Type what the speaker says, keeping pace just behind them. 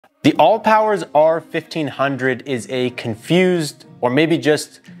The All Powers R1500 is a confused, or maybe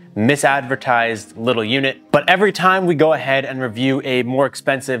just misadvertised little unit, but every time we go ahead and review a more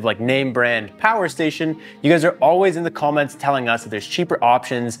expensive like name brand power station, you guys are always in the comments telling us that there's cheaper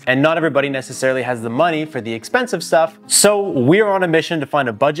options and not everybody necessarily has the money for the expensive stuff. So we're on a mission to find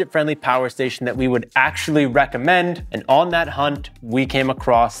a budget-friendly power station that we would actually recommend, and on that hunt we came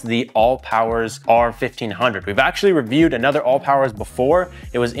across the All Powers R1500. We've actually reviewed another All Powers before.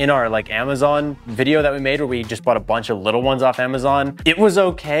 It was in our like Amazon video that we made where we just bought a bunch of little ones off Amazon. It was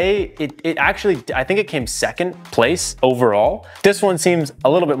okay. It actually, I think it came second place overall. This one seems a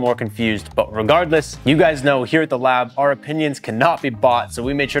little bit more confused, but regardless, you guys know here at the lab, our opinions cannot be bought, so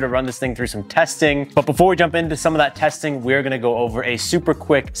we made sure to run this thing through some testing. But before we jump into some of that testing, we're gonna go over a super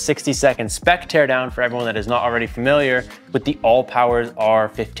quick 60-second spec teardown for everyone that is not already familiar with the All Powers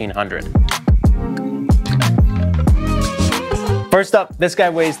R1500. First up, this guy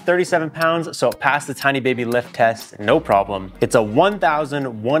weighs 37 pounds, so it passed the tiny baby lift test, no problem. It's a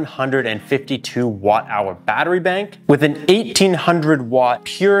 1,152 watt-hour battery bank with an 1,800 watt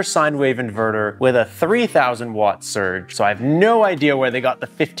pure sine wave inverter with a 3,000 watt surge. So I have no idea where they got the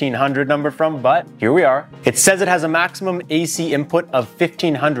 1,500 number from, but here we are. It says it has a maximum AC input of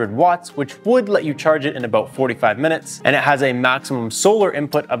 1,500 watts, which would let you charge it in about 45 minutes. And it has a maximum solar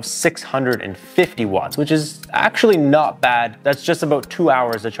input of 650 watts, which is actually not bad. That's just about 2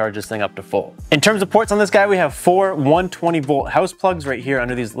 hours to charge this thing up to full. In terms of ports on this guy, we have 4 120 volt house plugs right here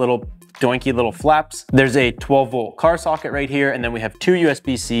under these little doinky little flaps. There's a 12 volt car socket right here, and then we have 2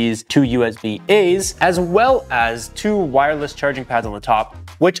 USB-Cs, 2 USB-As, as well as 2 wireless charging pads on the top,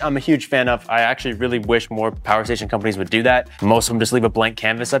 which I'm a huge fan of. I actually really wish more power station companies would do that. Most of them just leave a blank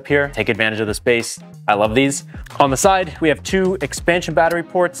canvas up here, take advantage of the space. I love these. On the side, we have 2 expansion battery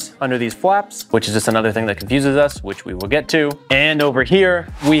ports under these flaps, which is just another thing that confuses us, which we will get to. And over here,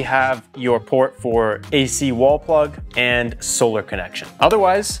 we have your port for AC wall plug and solar connection.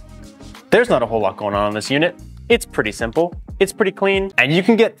 Otherwise, there's not a whole lot going on this unit. It's pretty simple, it's pretty clean, and you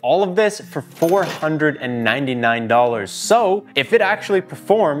can get all of this for $499. So if it actually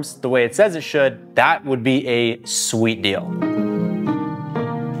performs the way it says it should, that would be a sweet deal.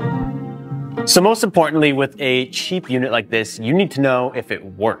 So most importantly, with a cheap unit like this, you need to know if it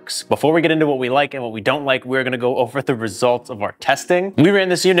works. Before we get into what we like and what we don't like, we're gonna go over the results of our testing. We ran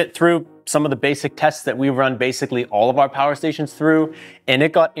this unit through some of the basic tests that we run basically all of our power stations through, and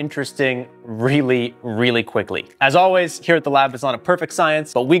it got interesting really, really quickly. As always, here at the lab, it's not a perfect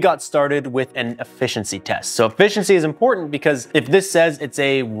science, but we got started with an efficiency test. So efficiency is important because if this says it's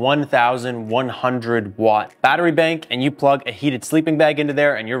a 1,100 watt battery bank and you plug a heated sleeping bag into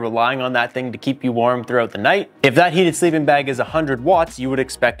there and you're relying on that thing to keep you warm throughout the night, if that heated sleeping bag is 100 watts, you would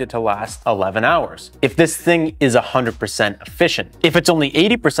expect it to last 11 hours. If this thing is 100% efficient. If it's only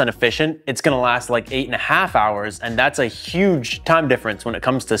 80% efficient, it's gonna last like 8.5 hours, and that's a huge time difference when it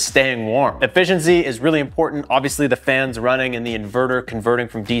comes to staying warm. Efficiency is really important. Obviously, the fans running and the inverter converting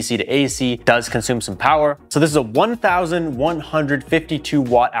from DC to AC does consume some power. So this is a 1,152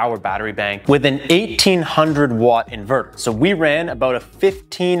 watt-hour battery bank with an 1,800 watt inverter. So we ran about a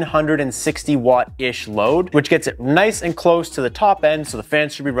 1,560 watt-ish load, which gets it nice and close to the top end, so the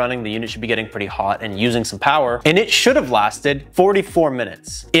fans should be running, the unit should be getting pretty hot and using some power, and it should have lasted 44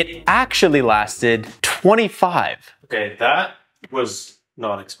 minutes. It actually lasted 25. Okay, that was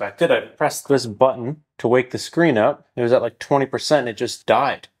not expected. I pressed this button to wake the screen up. It was at like 20% and it just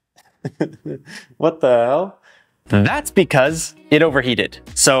died. What the hell? That's because it overheated.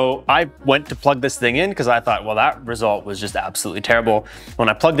 So I went to plug this thing in because I thought, well, that result was just absolutely terrible. When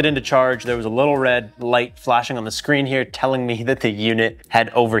I plugged it into charge, there was a little red light flashing on the screen here telling me that the unit had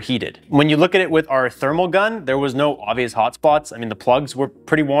overheated. When you look at it with our thermal gun, there was no obvious hotspots. I mean, the plugs were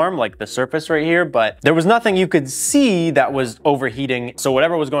pretty warm, like the surface right here, but there was nothing you could see that was overheating. So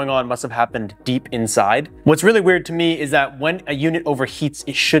whatever was going on must have happened deep inside. What's really weird to me is that when a unit overheats,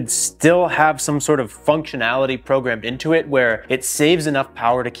 it should still have some sort of functionality programmed into it where it saves enough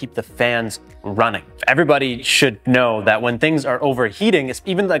power to keep the fans running. Everybody should know that when things are overheating, it's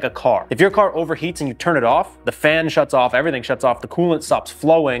even like a car. If your car overheats and you turn it off, the fan shuts off, everything shuts off, the coolant stops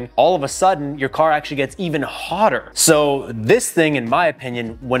flowing, all of a sudden your car actually gets even hotter. So this thing, in my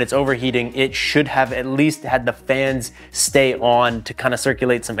opinion, when it's overheating, it should have at least had the fans stay on to kind of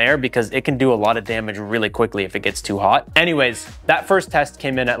circulate some air because it can do a lot of damage really quickly if it gets too hot. Anyways, that first test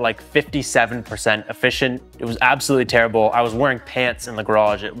came in at like 57% efficient. It was absolutely terrible. I was wearing pants in the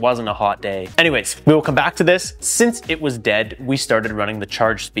garage. It wasn't a hot day. Anyways, we will come back to this. Since it was dead, we started running the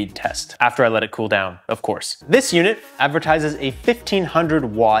charge speed test after I let it cool down, of course. This unit advertises a 1,500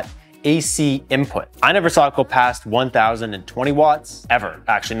 watt AC input. I never saw it go past 1020 watts ever,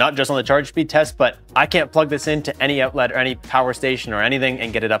 actually, not just on the charge speed test, but I can't plug this into any outlet or any power station or anything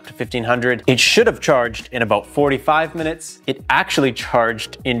and get it up to 1500. It should have charged in about 45 minutes. It actually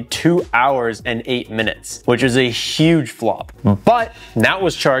charged in 2 hours and 8 minutes, which is a huge flop. But now it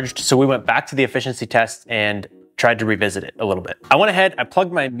was charged, so we went back to the efficiency test and tried to revisit it a little bit. I went ahead, I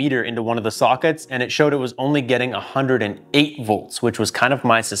plugged my meter into one of the sockets and it showed it was only getting 108 volts, which was kind of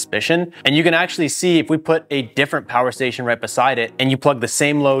my suspicion. And you can actually see if we put a different power station right beside it and you plug the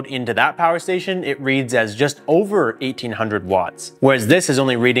same load into that power station, it reads as just over 1800 watts. Whereas this is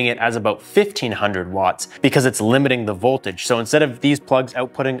only reading it as about 1500 watts because it's limiting the voltage. So instead of these plugs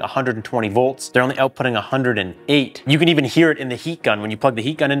outputting 120 volts, they're only outputting 108. You can even hear it in the heat gun. When you plug the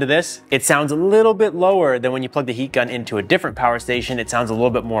heat gun into this, it sounds a little bit lower than when you plug the heat gun into a different power station. It sounds a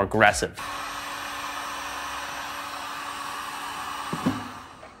little bit more aggressive.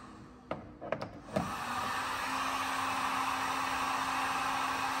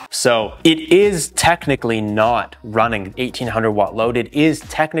 So it is technically not running 1800 watt load. It is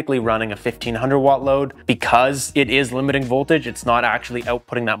technically running a 1500 watt load because it is limiting voltage. It's not actually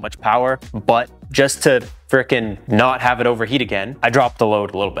outputting that much power, but just to frickin' not have it overheat again, I dropped the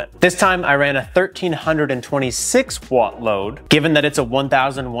load a little bit. This time I ran a 1326 watt load. Given that it's a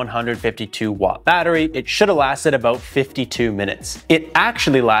 1152 watt battery, it should have lasted about 52 minutes. It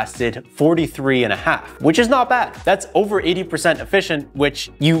actually lasted 43 and a half, which is not bad. That's over 80% efficient,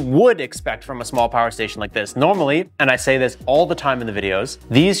 which you would expect from a small power station like this. Normally, and I say this all the time in the videos,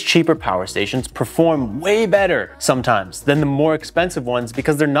 these cheaper power stations perform way better sometimes than the more expensive ones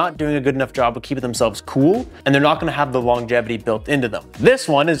because they're not doing a good enough job of keeping themselves cool and they're not going to have the longevity built into them. This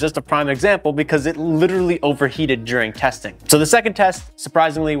one is just a prime example because it literally overheated during testing. So the second test,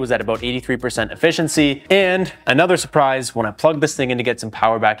 surprisingly, was at about 83% efficiency. And another surprise, when I plugged this thing in to get some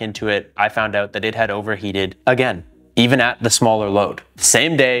power back into it, I found out that it had overheated again, even at the smaller load.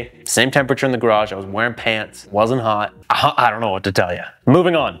 Same day, same temperature in the garage. I was wearing pants, wasn't hot. I don't know what to tell you.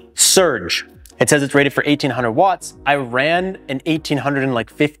 Moving on, surge. It says it's rated for 1800 watts. I ran an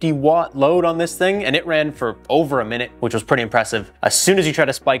 1850 watt load on this thing and it ran for over a minute, which was pretty impressive. As soon as you try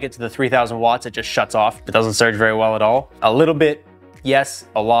to spike it to the 3000 watts, it just shuts off. It doesn't surge very well at all. A little bit, yes.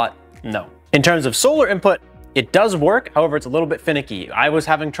 A lot, no. In terms of solar input, it does work, however, it's a little bit finicky. I was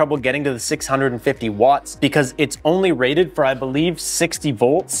having trouble getting to the 650 watts because it's only rated for, I believe, 60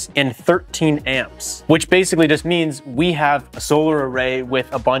 volts and 13 amps, which basically just means we have a solar array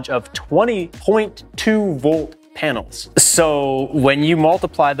with a bunch of 20.2 volt panels. So when you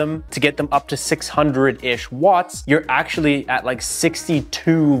multiply them to get them up to 600-ish watts, you're actually at like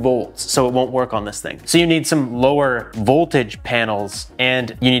 62 volts. So it won't work on this thing. So you need some lower voltage panels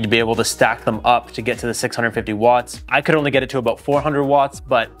and you need to be able to stack them up to get to the 650 watts. I could only get it to about 400 watts,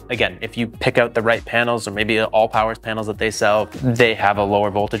 but again, if you pick out the right panels or maybe all powers panels that they sell, they have a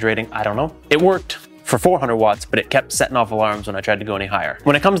lower voltage rating. I don't know. It worked for 400 watts, but it kept setting off alarms when I tried to go any higher.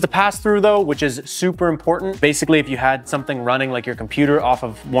 When it comes to pass-through though, which is super important, basically if you had something running like your computer off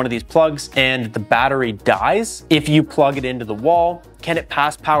of one of these plugs and the battery dies, if you plug it into the wall, can it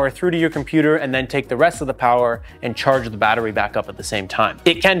pass power through to your computer and then take the rest of the power and charge the battery back up at the same time?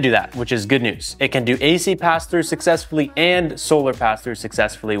 It can do that, which is good news. It can do AC pass-through successfully and solar pass-through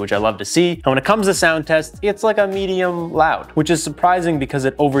successfully, which I love to see. And when it comes to sound test, it's like a medium loud, which is surprising because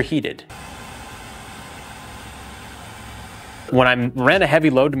it overheated. When I ran a heavy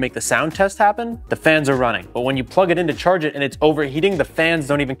load to make the sound test happen, the fans are running. But when you plug it in to charge it and it's overheating, the fans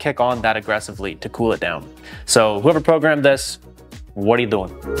don't even kick on that aggressively to cool it down. So whoever programmed this, what are you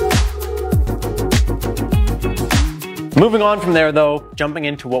doing? Moving on from there though, jumping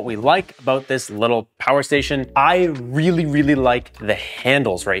into what we like about this little power station, I really like the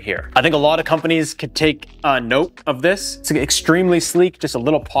handles right here. I think a lot of companies could take a note of this. It's extremely sleek, just a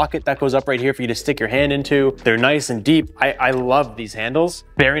little pocket that goes up right here for you to stick your hand into. They're nice and deep. I love these handles.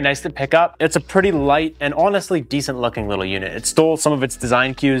 Very nice to pick up. It's a pretty light and honestly decent looking little unit. It stole some of its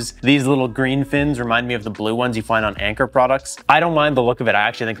design cues. These little green fins remind me of the blue ones you find on Anker products. I don't mind the look of it. I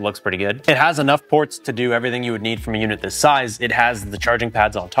actually think it looks pretty good. It has enough ports to do everything you would need from a unit this size. It has the charging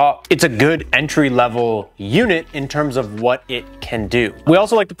pads on top. It's a good entry-level unit in terms of what it can do. We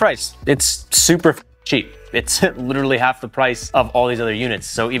also like the price. It's super cheap. It's literally half the price of all these other units.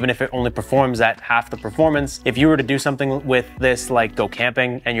 So even if it only performs at half the performance, if you were to do something with this, like go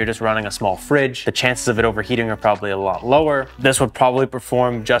camping and you're just running a small fridge, the chances of it overheating are probably a lot lower. This would probably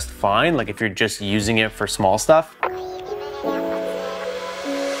perform just fine, like if you're just using it for small stuff.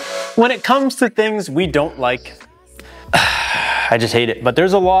 When it comes to things we don't like, I just hate it, but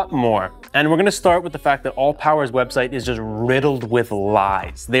there's a lot more. And we're gonna start with the fact that All Power's website is just riddled with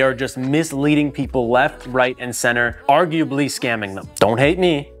lies. They are just misleading people left, right, and center, arguably scamming them. Don't hate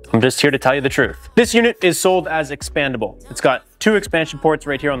me. I'm just here to tell you the truth. This unit is sold as expandable. It's got 2 expansion ports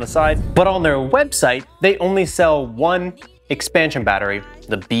right here on the side, but on their website, they only sell 1 expansion battery,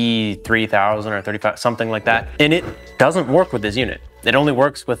 the B3000 or 35, something like that, and it doesn't work with this unit. It only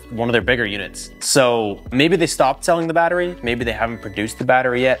works with one of their bigger units. So maybe they stopped selling the battery, maybe they haven't produced the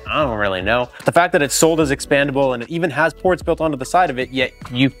battery yet, I don't really know. The fact that it's sold as expandable and it even has ports built onto the side of it, yet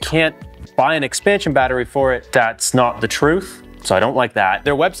you can't buy an expansion battery for it, that's not the truth. So I don't like that.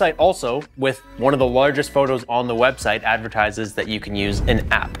 Their website also, with one of the largest photos on the website, advertises that you can use an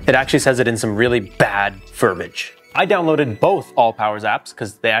app. It actually says it in some really bad verbiage. I downloaded both All Power's apps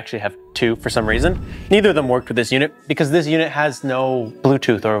because they actually have 2 for some reason. Neither of them worked with this unit because this unit has no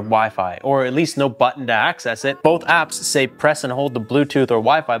Bluetooth or Wi-Fi, or at least no button to access it. Both apps say press and hold the Bluetooth or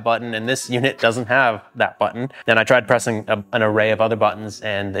Wi-Fi button, and this unit doesn't have that button. And I tried pressing an array of other buttons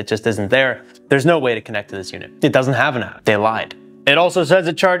and it just isn't there. There's no way to connect to this unit. It doesn't have an app. They lied. It also says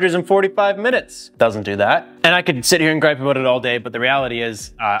it charges in 45 minutes. Doesn't do that. And I could sit here and gripe about it all day, but the reality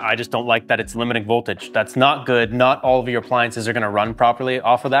is I just don't like that it's limiting voltage. That's not good. Not all of your appliances are gonna run properly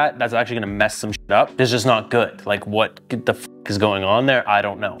off of that. That's actually gonna mess some shit up. It's just not good. Like what the f is going on there? I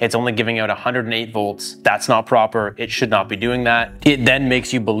don't know. It's only giving out 108 volts. That's not proper. It should not be doing that. It then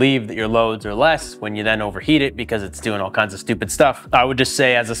makes you believe that your loads are less when you then overheat it because it's doing all kinds of stupid stuff. I would just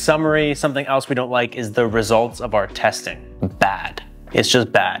say as a summary, something else we don't like is the results of our testing. Bad. It's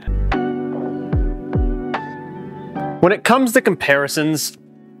just bad. When it comes to comparisons,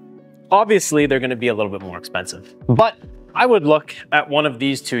 obviously they're gonna be a little bit more expensive, but I would look at one of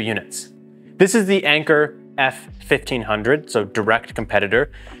these 2 units. This is the Anker F1500, so direct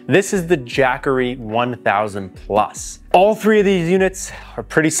competitor. This is the Jackery 1000 Plus. All 3 of these units are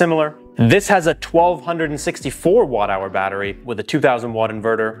pretty similar. This has a 1264 watt-hour battery with a 2000 watt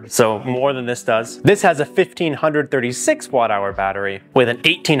inverter, so more than this does. This has a 1536 watt-hour battery with an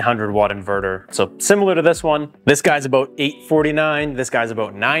 1800 watt inverter, so similar to this one. This guy's about $849, this guy's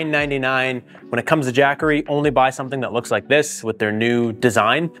about $999. When it comes to Jackery, only buy something that looks like this with their new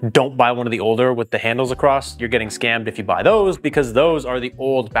design. Don't buy one of the older with the handles across. You're getting scammed if you buy those because those are the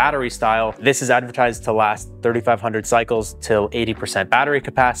old battery style. This is advertised to last 3,500 cycles till 80% battery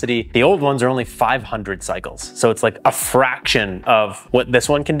capacity. The old ones are only 500 cycles. So it's like a fraction of what this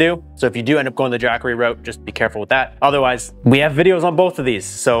one can do. So if you do end up going the Jackery route, just be careful with that. Otherwise, we have videos on both of these.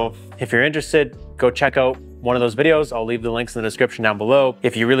 So if you're interested, go check out one of those videos. I'll leave the links in the description down below.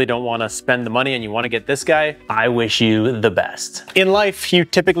 If you really don't want to spend the money and you want to get this guy, I wish you the best. In life, you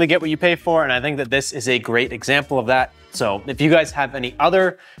typically get what you pay for, and I think that this is a great example of that. So if you guys have any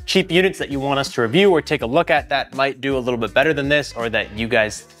other cheap units that you want us to review or take a look at that might do a little bit better than this, or that you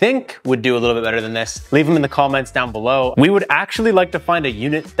guys think would do a little bit better than this, leave them in the comments down below. We would actually like to find a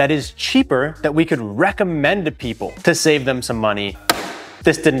unit that is cheaper that we could recommend to people to save them some money.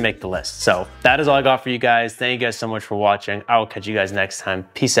 This didn't make the list. So that is all I got for you guys. Thank you guys so much for watching. I will catch you guys next time.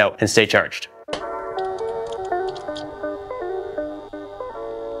 Peace out and stay charged.